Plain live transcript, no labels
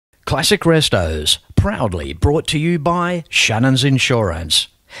Classic Restos, proudly brought to you by Shannons Insurance,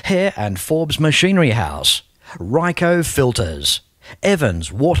 Hare and Forbes Machinery House, Ryco Filters,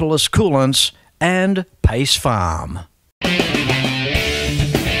 Evans Waterless Coolants, and Pace Farm.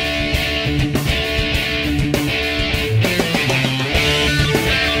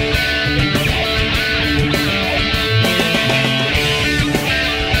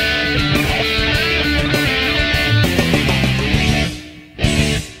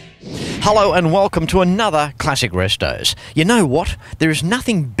 Hello and welcome to another Classic Restos. You know what? There is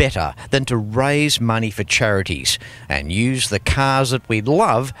nothing better than to raise money for charities and use the cars that we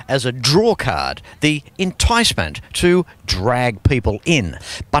love as a draw card, the enticement to drag people in.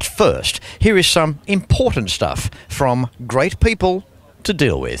 But first, here is some important stuff from great people to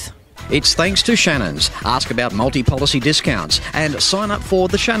deal with. It's thanks to Shannons. Ask about multi-policy discounts and sign up for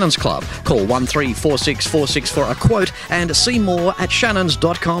the Shannons Club. Call 134646 for a quote and see more at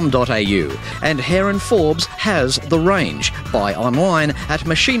shannons.com.au. And Hare and Forbes has the range. Buy online at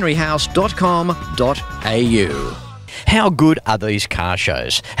machineryhouse.com.au. How good are these car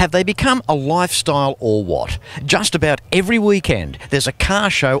shows? Have they become a lifestyle or what? Just about every weekend there's a car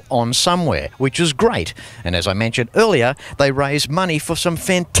show on somewhere, which is great. And as I mentioned earlier, they raise money for some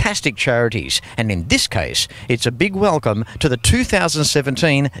fantastic charities. And in this case, it's a big welcome to the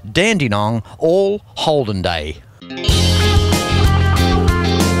 2017 Dandenong All Holden Day.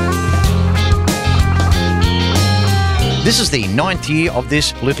 This is the 9th year of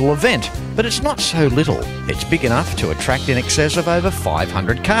this little event, but it's not so little. It's big enough to attract in excess of over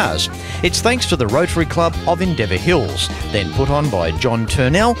 500 cars. It's thanks to the Rotary Club of Endeavour Hills, then put on by John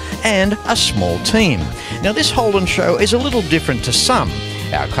Turnell and a small team. Now this Holden show is a little different to some.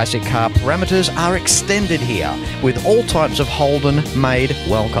 Our classic car parameters are extended here, with all types of Holden made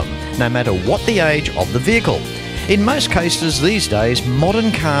welcome, no matter what the age of the vehicle. In most cases these days,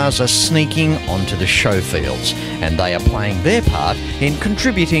 modern cars are sneaking onto the show fields, and they are playing their part in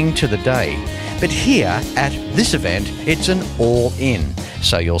contributing to the day. But here, at this event, it's an all-in.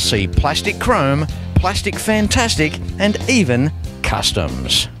 So you'll see plastic chrome, plastic fantastic, and even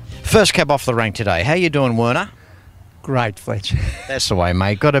customs. First cab off the rank today. How you doing, Werner? Great, Fletch. That's the way,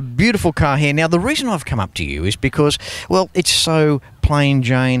 mate. Got a beautiful car here. Now, the reason I've come up to you is because, well, it's so plain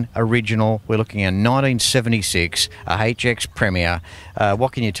Jane original. We're looking at 1976, a HX Premier.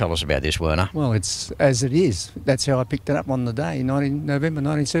 What can you tell us about this, Werner? Well, it's as it is. That's how I picked it up on the day, November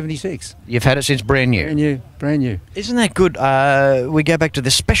 1976. You've had it since brand new? Brand new, brand new. Isn't that good? We go back to the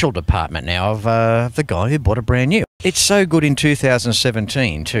special department now of the guy who bought it brand new. It's so good in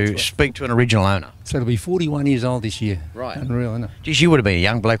 2017 to speak to an original owner. So it'll be 41 years old this year. Right. Unreal, isn't it? Geez, you would have been a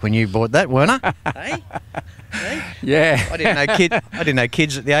young bloke when you bought that, Werner. Hey? Hey? Yeah. I didn't know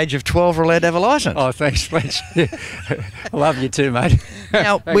kids at the age of 12 were allowed to have a licence. Oh, thanks, Fletch. I love you too, mate.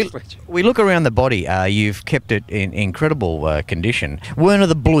 Now, Thanks, we look around the body. You've kept it in incredible condition. Werner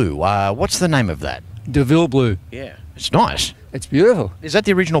the Blue, what's the name of that? Deville Blue. Yeah. It's nice. It's beautiful. Is that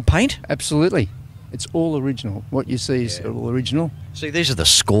the original paint? Absolutely. It's all original. What you see is all original. See, these are the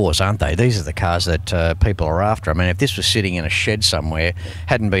scores, aren't they? These are the cars that people are after. I mean, if this was sitting in a shed somewhere,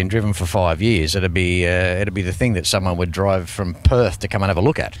 hadn't been driven for 5 years, it'd be the thing that someone would drive from Perth to come and have a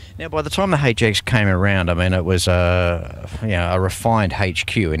look at. Now, by the time the HX came around, I mean, it was a refined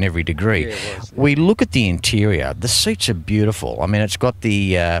HQ in every degree. Yeah, it was, yeah. We look at the interior. The seats are beautiful. I mean, it's got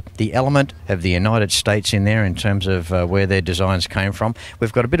the element of the United States in there in terms of where their designs came from.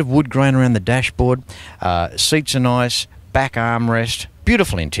 We've got a bit of wood grain around the dashboard. Seats are nice. Back armrest,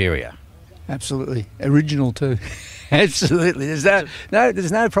 beautiful interior. Absolutely. Original too. Absolutely.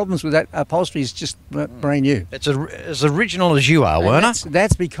 There's no problems with that. Upholstery is just brand new. It's as original as you are, Werner.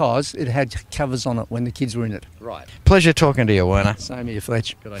 That's because it had covers on it when the kids were in it. Right. Pleasure talking to you, Werner. Same here,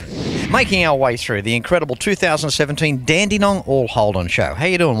 Fletch. Good on you. Making our way through the incredible 2017 Dandenong All Holden show. How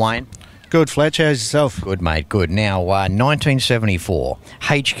you doing, Wayne? Good, Fletch. How's yourself? Good, mate. Good. Now, 1974,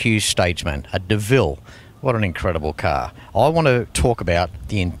 HQ Statesman, a Deville. What an incredible car. I want to talk about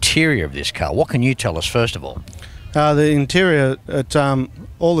the interior of this car. What can you tell us, first of all? The interior,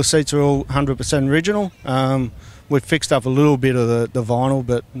 all the seats are all 100% original. We've fixed up a little bit of the vinyl,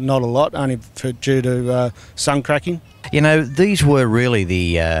 but not a lot, only due to sun cracking. You know, these were really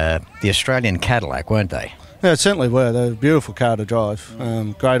the Australian Cadillac, weren't they? Yeah, it certainly were. They're a beautiful car to drive.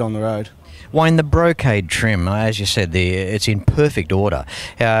 Great on the road. Wayne, the brocade trim, as you said, it's in perfect order.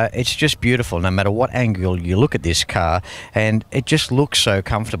 It's just beautiful no matter what angle you look at this car, and it just looks so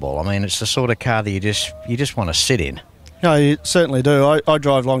comfortable. I mean, it's the sort of car that you just want to sit in. No, you certainly do. I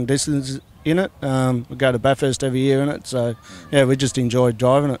drive long distance in it. We go to Bathurst every year in it, so yeah, we just enjoy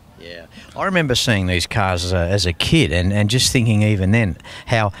driving it. Yeah, I remember seeing these cars as a kid and just thinking even then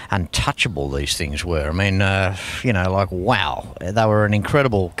how untouchable these things were. I mean, you know, like, wow, they were an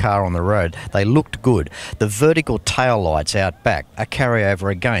incredible car on the road. They looked good. The vertical tail lights out back, a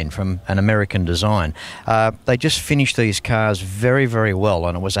carryover again from an American design. They just finished these cars very, very well,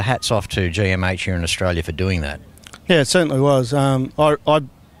 and it was a hats off to GMH here in Australia for doing that. Yeah, it certainly was. I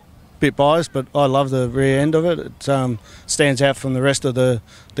bit biased, but I love the rear end of it. It stands out from the rest of the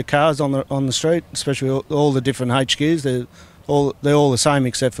cars on the street, especially all the different HQs. They're all the same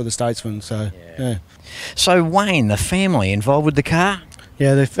except for the Statesman. So yeah. So Wayne, the family involved with the car?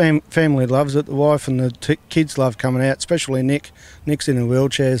 Yeah, the family loves it. The wife and the kids love coming out, especially Nick. Nick's in a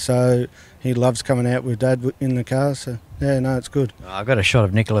wheelchair, so he loves coming out with Dad in the car. So yeah, no, it's good. I've got a shot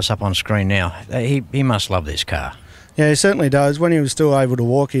of Nicholas up on screen now. He must love this car. Yeah, he certainly does. When he was still able to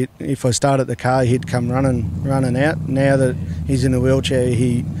walk, if I started the car, he'd come running out. Now that he's in a wheelchair,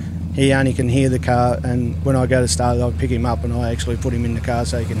 he only can hear the car, and when I go to start it, I pick him up and I actually put him in the car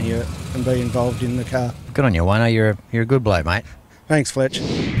so he can hear it and be involved in the car. Good on you, Werner. You're a good bloke, mate. Thanks, Fletch.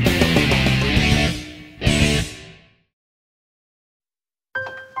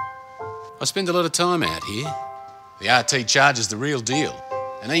 I spend a lot of time out here. The RT Charger's the real deal.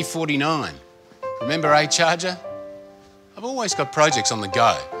 An E49. Remember A-Charger? I've always got projects on the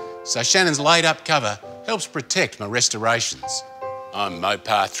go, so Shannon's laid-up cover helps protect my restorations. I'm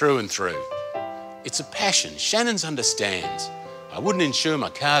Mopar through and through. It's a passion Shannon's understands. I wouldn't insure my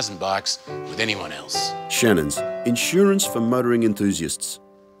cars and bikes with anyone else. Shannons, insurance for motoring enthusiasts.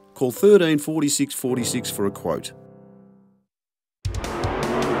 Call 13 46 46 for a quote.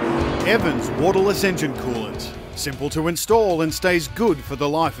 Evans waterless engine coolant. Simple to install and stays good for the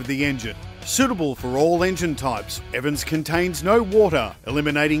life of the engine. Suitable for all engine types, Evans contains no water,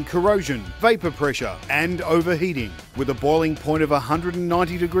 eliminating corrosion, vapour pressure and overheating. With a boiling point of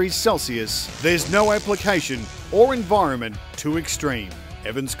 190 degrees Celsius, there's no application or environment too extreme.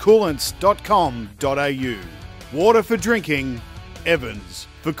 evanscoolants.com.au. Water for drinking, Evans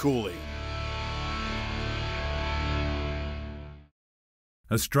for cooling.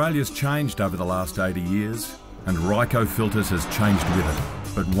 Australia's changed over the last 80 years, and Ryco Filters has changed with it.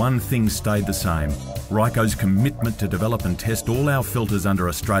 But one thing stayed the same: Ryco's commitment to develop and test all our filters under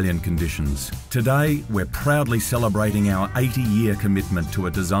Australian conditions. Today, we're proudly celebrating our 80-year commitment to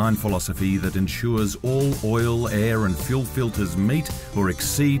a design philosophy that ensures all oil, air and fuel filters meet or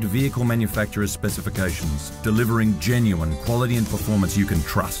exceed vehicle manufacturers' specifications, delivering genuine quality and performance you can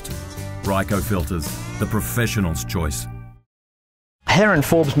trust. Ryco Filters, the professional's choice. Darren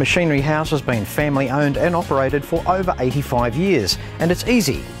Forbes Machinery House has been family owned and operated for over 85 years, and it's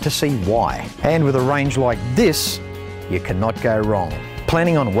easy to see why. And with a range like this, you cannot go wrong.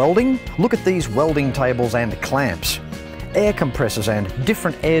 Planning on welding? Look at these welding tables and clamps, air compressors and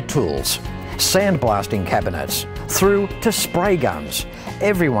different air tools, sandblasting cabinets, through to spray guns.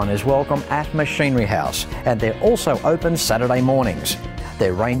 Everyone is welcome at Machinery House, and they're also open Saturday mornings.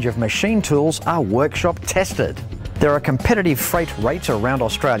 Their range of machine tools are workshop tested. There are competitive freight rates around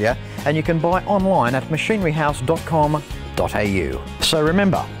Australia, and you can buy online at machineryhouse.com.au. So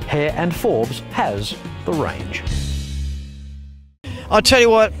remember, Hare and Forbes has the range. I'll tell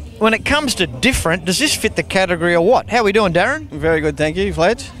you what, when it comes to different, does this fit the category or what? How are we doing, Darren? Very good, thank you,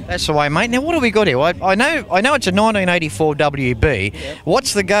 Fletch. That's the way, mate. Now, what have we got here? I know it's a 1984 WB. Yep.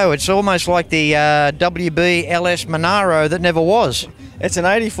 What's the go? It's almost like the WB LS Monaro that never was. It's an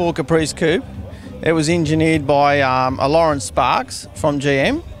 84 Caprice Coupe. It was engineered by a Lawrence Sparks from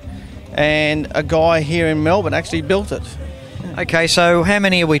GM, and a guy here in Melbourne actually built it. Okay, so how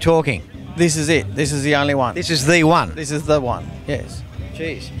many are we talking? This is it. This is the only one. This is the one? This is the one, yes.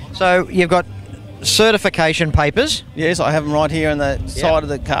 Jeez. So you've got certification papers? Yes, I have them right here on the side of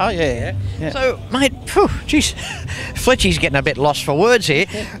the car, yeah. So, mate, geez, Fletchy's getting a bit lost for words here.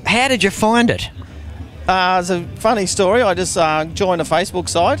 How did you find it? It's a funny story. I just joined a Facebook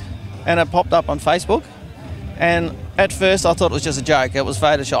site, and it popped up on Facebook, and at first I thought it was just a joke. It was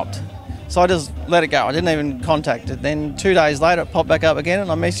photoshopped, so I just let it go. I didn't even contact it. Then 2 days later it popped back up again,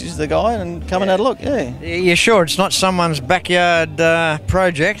 and I messaged the guy and come and had a look. You're sure it's not someone's backyard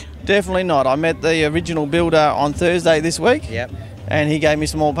project? Definitely not. I met the original builder on Thursday this week. Yep. And he gave me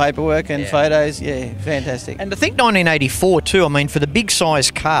some more paperwork and photos. Yeah, fantastic. And I think 1984 too, I mean, for the big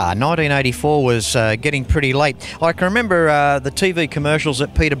size car, 1984 was getting pretty late. I can remember the TV commercials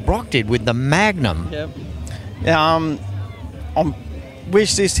that Peter Brock did with the Magnum. Yep. I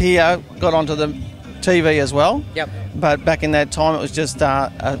wish this here got onto the TV as well. Yep. But back in that time it was just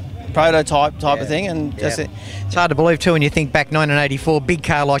a prototype type of thing, and just it's hard to believe too when you think back 1984, big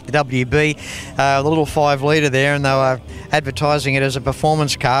car like the WB, the little 5 litre there, and they were advertising it as a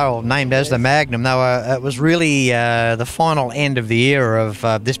performance car, or named as the Magnum. It was really the final end of the era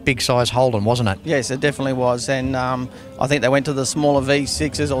of this big size Holden, wasn't it? Yes, it definitely was, and I think they went to the smaller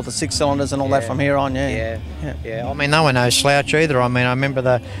V6s or the 6 cylinders and all that from here on. Yeah. I mean, they were no slouch either. I mean, I remember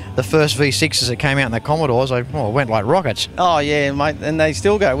the first V6s that came out in the Commodores. It went like rockets. Oh yeah, mate, and they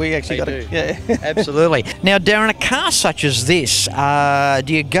still go. We actually got it. Yeah, absolutely. Now, Darren, a car such as this,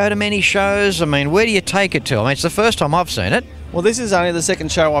 do you go to many shows? I mean, where do you take it to? I mean, it's the first time I've seen it. Well, this is only the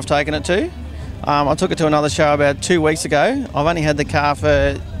second show I've taken it to. I took it to another show about 2 weeks ago. I've only had the car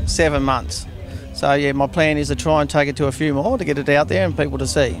for 7 months. So yeah, my plan is to try and take it to a few more to get it out there and people to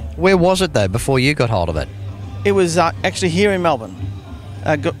see. Where was it though before you got hold of it? It was actually here in Melbourne.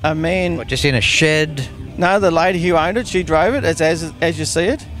 A man... What, just in a shed? No, the lady who owned it, she drove it as you see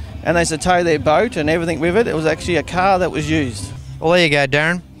it, and they said tow their boat and everything with it. It was actually a car that was used. Well, there you go,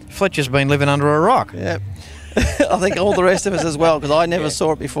 Darren. Fletch has been living under a rock. Yep. I think all the rest of us as well, because I never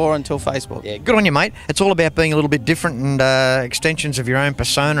saw it before until Facebook. Yeah, good on you, mate. It's all about being a little bit different and extensions of your own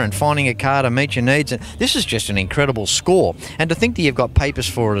persona and finding a car to meet your needs. And this is just an incredible score. And to think that you've got papers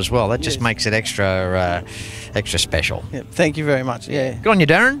for it as well, that just makes it extra special. Yep. Thank you very much. Yeah. Good on you,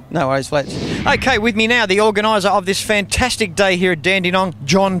 Darren. No worries, Fletch. Okay, with me now, the organiser of this fantastic day here at Dandenong,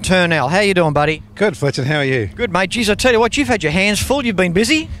 John Turnell. How you doing, buddy? Good, Fletch, and how are you? Good, mate. Geez, I tell you what, you've had your hands full. You've been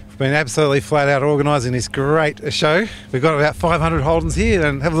busy. Been absolutely flat out organising this great show. We've got about 500 Holdens here,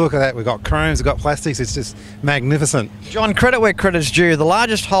 and have a look at that. We've got chromes, we've got plastics. It's just magnificent. John, credit where credit's due. The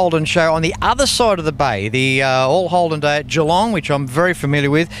largest Holden show on the other side of the bay, the All Holden Day at Geelong, which I'm very familiar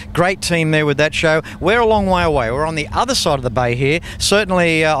with. Great team there with that show. We're a long way away. We're on the other side of the bay here.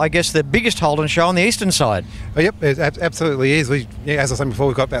 Certainly, I guess, the biggest Holden show on the eastern side. Oh, yep, it absolutely is. As I said before,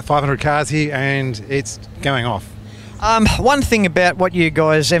 we've got about 500 cars here, and it's going off. One thing about what you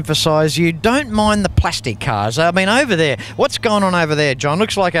guys emphasise, you don't mind the plastic cars. I mean, over there, what's going on over there, John?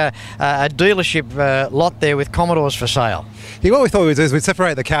 Looks like a dealership lot there with Commodores for sale. Yeah, what we thought we'd do is we'd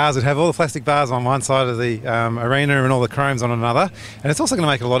separate the cars. We'd have all the plastic bars on one side of the arena and all the chromes on another. And it's also going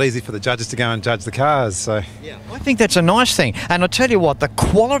to make it a lot easier for the judges to go and judge the cars. So yeah, I think that's a nice thing. And I'll tell you what, the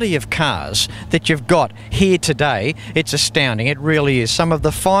quality of cars that you've got here today, it's astounding. It really is. Some of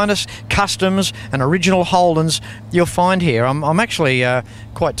the finest customs and original Holdens you'll find here. I'm actually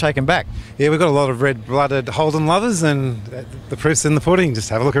quite taken back. Yeah, we've got a lot of red-blooded Holden lovers, and the proof's in the pudding. Just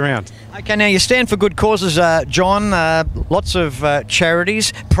have a look around. Okay, now you stand for good causes, John. Lots of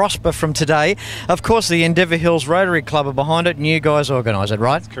charities prosper from today. Of course, the Endeavour Hills Rotary Club are behind it, and you guys organise it,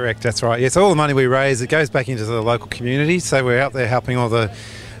 right? That's correct, that's right. Yeah, so all the money we raise, it goes back into the local community. So we're out there helping all the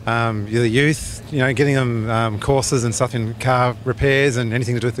youth, getting them courses and stuff in car repairs and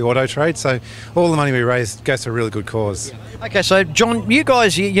anything to do with the auto trade. So all the money we raise goes to a really good cause. Okay, so John, you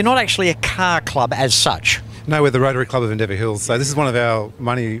guys, you're not actually a car club as such. No, we're the Rotary Club of Endeavour Hills. So this is one of our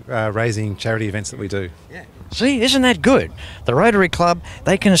money raising charity events that we do. Yeah. See, isn't that good? The Rotary Club,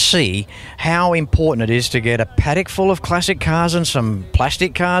 they can see how important it is to get a paddock full of classic cars and some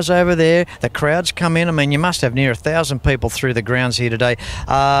plastic cars over there. The crowds come in. I mean, you must have near 1,000 people through the grounds here today.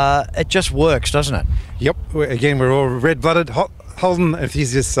 It just works, doesn't it? Yep. Again, we're all red-blooded Holden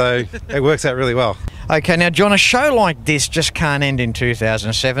enthusiasts, so it works out really well. Okay, now, John, a show like this just can't end in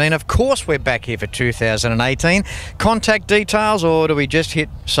 2017. Of course, we're back here for 2018. Contact details, or do we just hit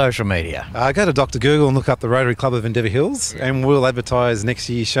social media? Go to Dr. Google and look up the Rotary Club of Endeavour Hills, and we'll advertise next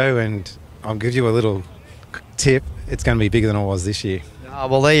year's show, and I'll give you a little tip. It's going to be bigger than it was this year. Oh,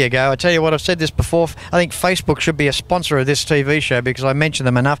 well, there you go. I tell you what, I've said this before. I think Facebook should be a sponsor of this TV show because I mention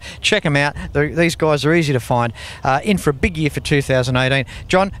them enough. Check them out. These guys are easy to find. In for a big year for 2018.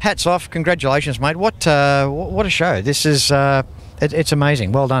 John, hats off. Congratulations, mate. What a show. This is it's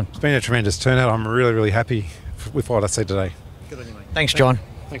amazing. Well done. It's been a tremendous turnout. I'm really, really happy with what I see today. Good on you, mate. Thanks, John.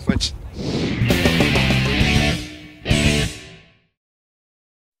 Thanks, Fletch.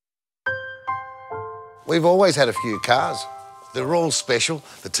 We've always had a few cars. They're all special.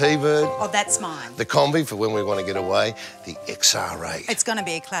 The T-Bird. Oh, that's mine. The Combi for when we want to get away. The XR8. It's going to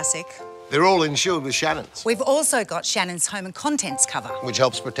be a classic. They're all insured with Shannons. We've also got Shannons Home and Contents cover, which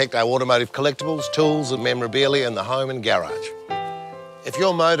helps protect our automotive collectibles, tools and memorabilia in the home and garage. If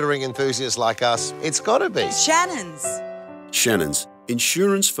you're motoring enthusiasts like us, it's got to be Shannons. Shannons,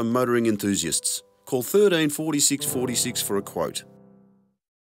 insurance for motoring enthusiasts. Call 13 46 46 for a quote.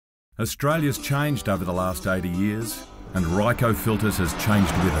 Australia's changed over the last 80 years, and Ryco Filters has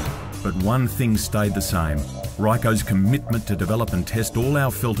changed with it. But one thing stayed the same: Ryco's commitment to develop and test all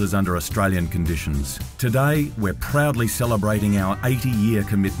our filters under Australian conditions. Today, we're proudly celebrating our 80-year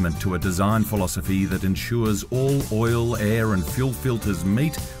commitment to a design philosophy that ensures all oil, air and fuel filters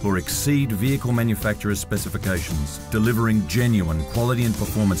meet or exceed vehicle manufacturers' specifications, delivering genuine quality and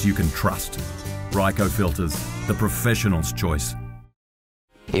performance you can trust. Ryco Filters, the professional's choice.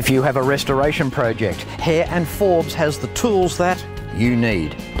 If you have a restoration project, Hare and Forbes has the tools that you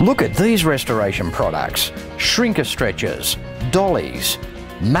need. Look at these restoration products: shrinker stretchers, dollies,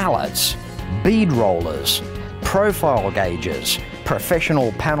 mallets, bead rollers, profile gauges,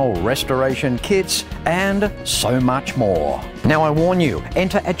 professional panel restoration kits, and so much more. Now I warn you,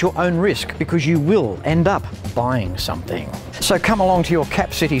 enter at your own risk because you will end up buying something. So come along to your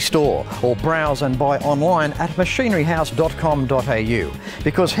Cap City store or browse and buy online at machineryhouse.com.au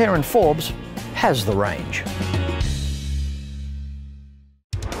because Hare and Forbes has the range.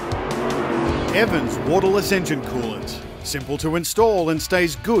 Evans waterless engine coolants. Simple to install and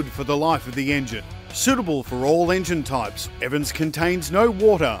stays good for the life of the engine. Suitable for all engine types, Evans contains no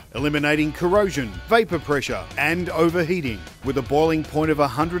water, eliminating corrosion, vapour pressure and overheating. With a boiling point of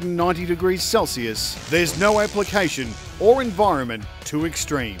 190 degrees Celsius, there's no application or environment too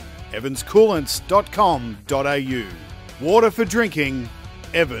extreme. evanscoolants.com.au. Water for drinking,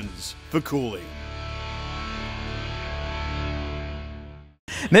 Evans for cooling.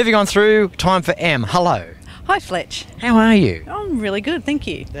 Moving on through, time for M. Hello. Hi Fletch. How are you? I'm really good, thank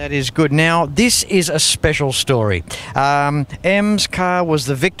you. That is good. Now, this is a special story. M's car was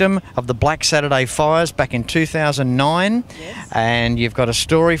the victim of the Black Saturday fires back in 2009. Yes. And you've got a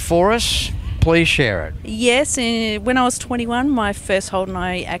story for us. Please share it. Yes, when I was 21, my first Holden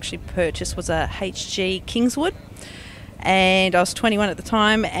I actually purchased was a HK Kingswood. And I was 21 at the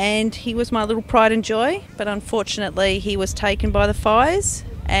time, and he was my little pride and joy. But unfortunately, he was taken by the fires,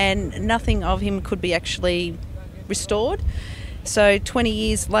 and nothing of him could be actually restored. So 20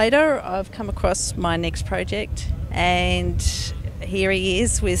 years later, I've come across my next project, and here he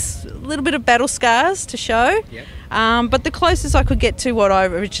is with a little bit of battle scars to show. Yep. But the closest I could get to what I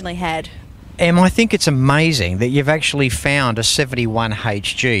originally had. I think it's amazing that you've actually found a 71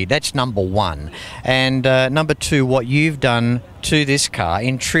 HG. That's number one. And number two, what you've done to this car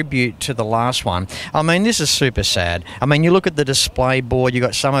in tribute to the last one. I mean, this is super sad. I mean, you look at the display board, you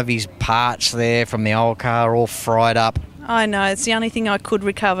got some of his parts there from the old car all fried up. I know, it's the only thing I could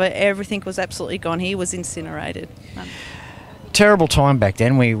recover. Everything was absolutely gone. He was incinerated. Terrible time back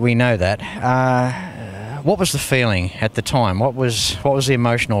then, we know that. What was the feeling at the time? What was the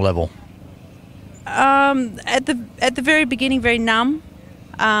emotional level? At the very beginning, very numb,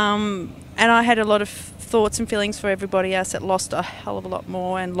 and I had a lot of thoughts and feelings for everybody else that lost a hell of a lot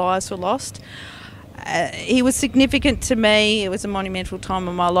more, and lives were lost. He was significant to me. It was a monumental time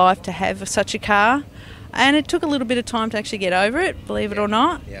of my life to have such a car, and it took a little bit of time to actually get over it, believe it or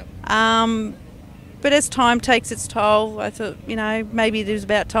not. Yeah. But as time takes its toll, I thought, you know, maybe it was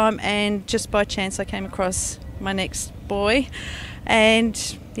about time, and just by chance I came across my next boy,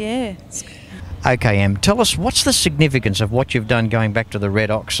 and yeah. Okay, Em, tell us, what's the significance of what you've done going back to the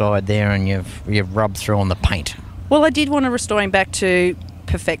red oxide there and you've rubbed through on the paint? Well, I did want to restore him back to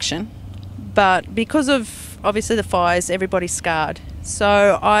perfection, but because of obviously the fires, everybody's scarred.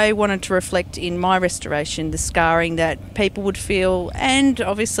 So I wanted to reflect in my restoration the scarring that people would feel, and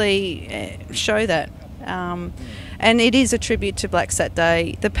obviously show that. And it is a tribute to Black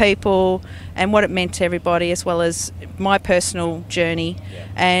Saturday, the people and what it meant to everybody, as well as my personal journey. Yeah.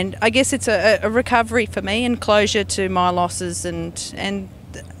 And I guess it's a recovery for me and closure to my losses, and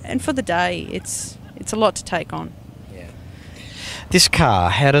for the day, it's a lot to take on. Yeah. This car,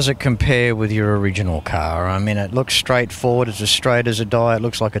 how does it compare with your original car? I mean, it looks straightforward, it's as straight as a die, it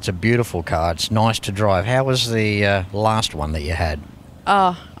looks like it's a beautiful car, it's nice to drive. How was the last one that you had?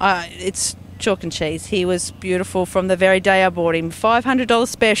 It's chalk and cheese. He was beautiful from the very day I bought him. $500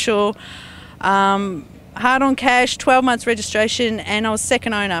 special, hard on cash, 12 months registration, and I was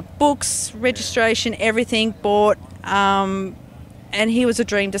second owner. Books, registration, everything bought, and he was a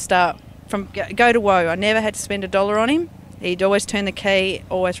dream to start from go to woe. I never had to spend $1 on him. He'd always turn the key,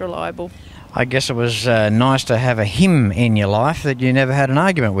 always reliable. I guess it was nice to have a him in your life that you never had an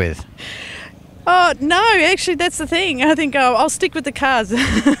argument with. Oh, no, actually, that's the thing. I think I'll stick with the cars.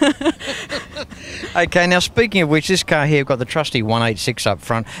 Okay, now speaking of which, this car here got the trusty 186 up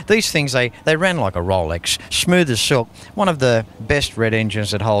front. These things, they ran like a Rolex, smooth as silk. One of the best red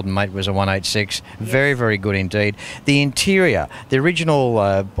engines that Holden made was a 186. Very, very good indeed. The interior, the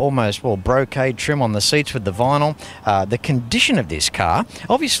original almost, brocade trim on the seats with the vinyl. The condition of this car,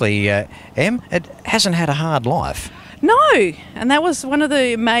 obviously, Em, it hasn't had a hard life. No, and that was one of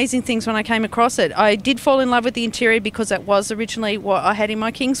the amazing things when I came across it. I did fall in love with the interior because that was originally what I had in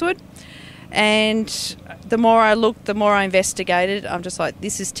my Kingswood, and the more I looked, the more I investigated. I'm just like,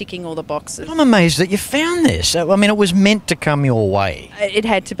 this is ticking all the boxes. I'm amazed that you found this. I mean, it was meant to come your way. It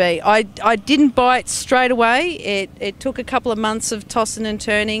had to be. I didn't buy it straight away. It took a couple of months of tossing and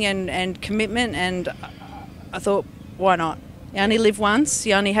turning and commitment, and I thought, why not? You only live once,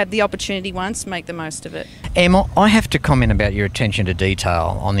 you only have the opportunity once, make the most of it. Emma, I have to comment about your attention to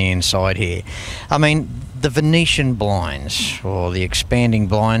detail on the inside here. I mean, the Venetian blinds, or the expanding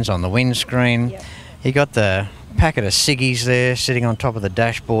blinds on the windscreen. Yep. You got the packet of ciggies there sitting on top of the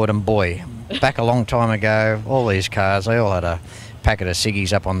dashboard, and boy, back a long time ago, all these cars, they all had a packet of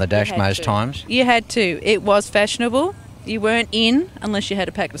ciggies up on the dash most times. You had to. It was fashionable. You weren't in unless you had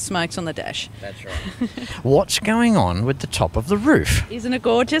a packet of smokes on the dash. That's right. What's going on with the top of the roof? Isn't it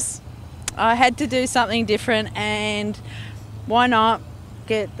gorgeous? I had to do something different, and why not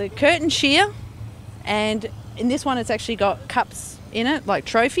get the curtain shear, and in this one it's actually got cups in it, like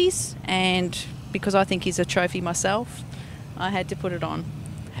trophies, and because I think he's a trophy myself, I had to put it on.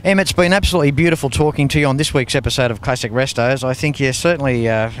 Em, it's been absolutely beautiful talking to you on this week's episode of Classic Restos. I think you're certainly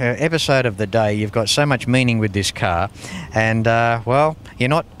episode of the day. You've got so much meaning with this car, and well, you're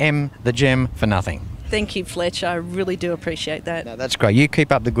not Em the Gem for nothing. Thank you, Fletch. I really do appreciate that. No, that's great. You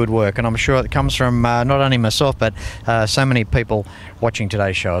keep up the good work, and I'm sure it comes from not only myself, but so many people watching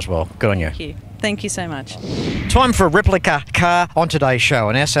today's show as well. Good on you. Thank you. Thank you so much. Time for a replica car on today's show,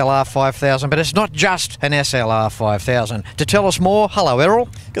 an SLR5000, but it's not just an SLR5000. To tell us more, hello Errol.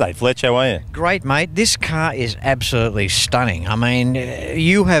 G'day Fletch, how are you? Great mate, this car is absolutely stunning. I mean,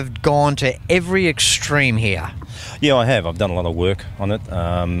 you have gone to every extreme here. Yeah, I have. I've done a lot of work on it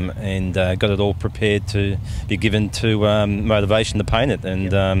and got it all prepared to be given to motivation to paint it.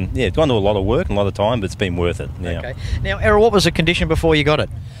 And yeah, it's gone to a lot of work and a lot of time, but it's been worth it. Yeah. Okay. Now, Errol, what was the condition before you got it?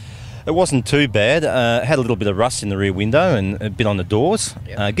 It wasn't too bad. Had a little bit of rust in the rear window and a bit on the doors.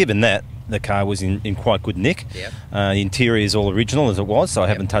 Yep. Given that, the car was in quite good nick. Yep. The interior is all original as it was, so I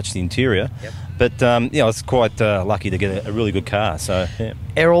haven't touched the interior. Yep. But yeah, I was quite lucky to get a really good car. So yeah.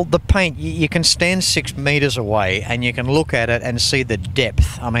 Errol, the paint, you can stand 6 metres away and you can look at it and see the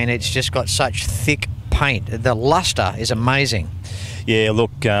depth. I mean, it's just got such thick paint. The lustre is amazing. Yeah,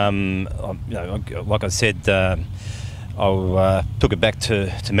 look, you know, like I said, I took it back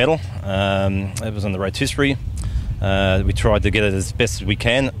to metal. It was on the rotisserie. We tried to get it as best as we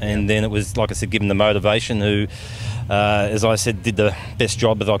can, and then it was, like I said, given the motivation, who, as I said, did the best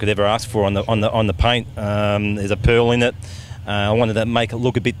job that I could ever ask for on the paint. There's a pearl in it. I wanted to make it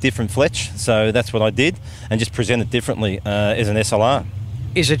look a bit different, Fletch, so that's what I did, and just present it differently as an SLR.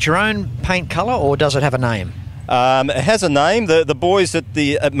 Is it your own paint colour, or does it have a name? It has a name. The boys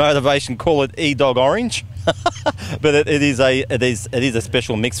at Motivation call it edog orange. But it is a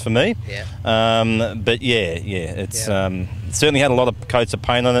special mix for me. Yeah. But yeah, it's certainly had a lot of coats of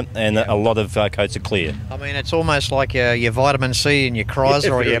paint on it and a lot of coats of clear. I mean, it's almost like your vitamin C and your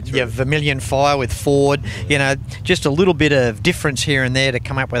Chrysler or your Vermilion Fire with Ford. You know, just a little bit of difference here and there to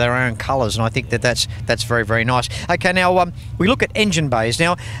come up with our own colours, and I think that's very, very nice. Okay, now we look at engine bays.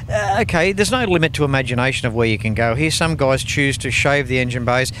 Now, okay, there's no limit to imagination of where you can go here. Some guys choose to shave the engine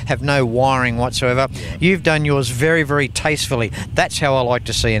bays, have no wiring whatsoever. You've done yours very, very tastefully. That's how I like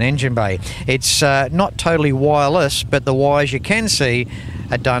to see an engine bay. It's not totally wireless, but the wires you can see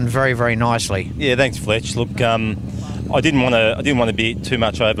are done very, very nicely. Yeah, thanks, Fletch. Look, I didn't want to be too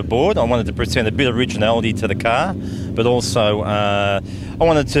much overboard. I wanted to present a bit of originality to the car, but also I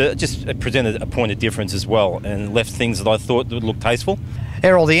wanted to just present a point of difference as well, and left things that I thought would look tasteful.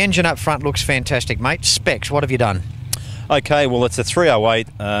 Errol, the engine up front looks fantastic, mate. Specs, what have you done? Okay, well, it's a 308.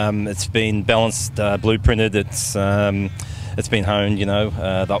 It's been balanced, blueprinted. It's been honed. You know,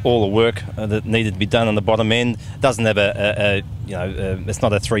 all the work that needed to be done on the bottom end. Doesn't have it's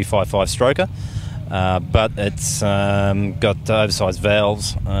not a 355 stroker, but it's got oversized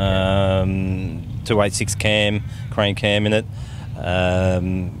valves, 286 cam, crane cam in it.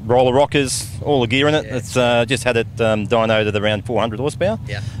 Roller rockers, all the gear in it. Yeah. It's just had it dynoed at around 400 horsepower.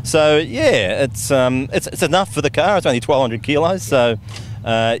 Yeah. So yeah, it's enough for the car. It's only 1,200 kilos. So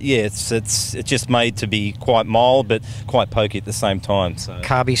yeah, it's just made to be quite mild but quite pokey at the same time. So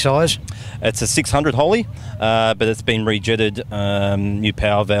carby size? It's a 600 Holly, but it's been rejetted, new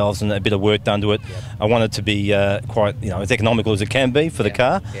power valves and a bit of work done to it. Yep. I want it to be quite, as economical as it can be for the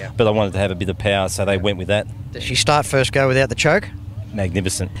car, but I wanted to have a bit of power, so they went with that. Does she start first go without the choke?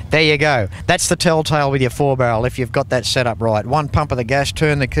 magnificent. There you go. That's the telltale with your 4-barrel if you've got that set up right. One pump of the gas,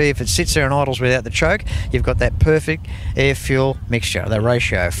 turn the key. If it sits there and idles without the choke, you've got that perfect air-fuel mixture, the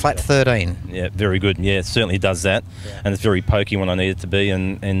ratio, flat 13. Yeah, very good. Yeah, it certainly does that. Yeah. And it's very pokey when I need it to be.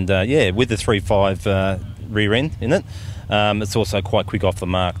 And yeah, with the 3.5 rear end in it, it's also quite quick off the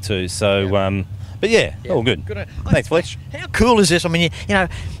mark too. So, but yeah, all good. Thanks, Fletch. How cool is this? I mean, you know,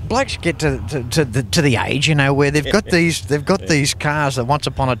 blokes get to the age, you know, where they've got these cars that once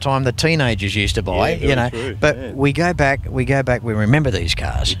upon a time the teenagers used to buy, you know. True. But we go back, we remember these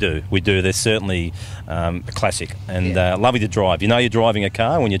cars. We do. They're certainly a classic and lovely to drive. You know, you're driving a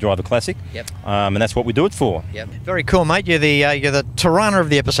car when you drive a classic. Yep. And that's what we do it for. Yep. Very cool, mate. You're the Torana of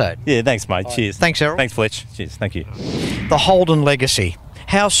the episode. Yeah, thanks, mate. Cheers. Thanks, Errol. Thanks, Fletch. Cheers. Thank you. The Holden legacy.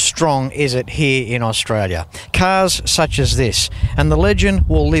 How strong is it here in Australia? Cars such as this, and the legend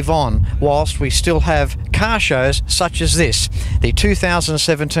will live on whilst we still have car shows such as this, the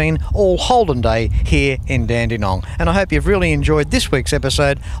 2017 All Holden Day here in Dandenong. And I hope you've really enjoyed this week's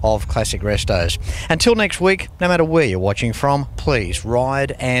episode of Classic Restos. Until next week, no matter where you're watching from, please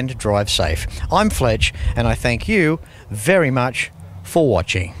ride and drive safe. I'm Fletch, and I thank you very much for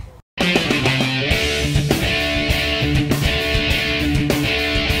watching.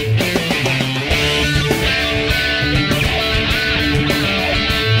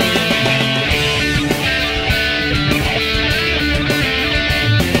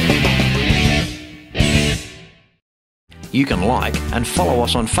 You can like and follow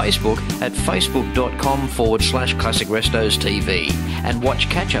us on Facebook at facebook.com/ClassicRestosTV and watch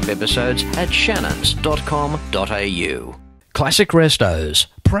catch-up episodes at Shannons.com.au. Classic Restos,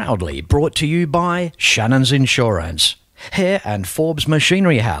 proudly brought to you by Shannons Insurance, Hare and Forbes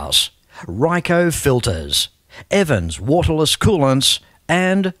Machinery House, Ryco Filters, Evans Waterless Coolants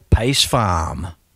and Pace Farm.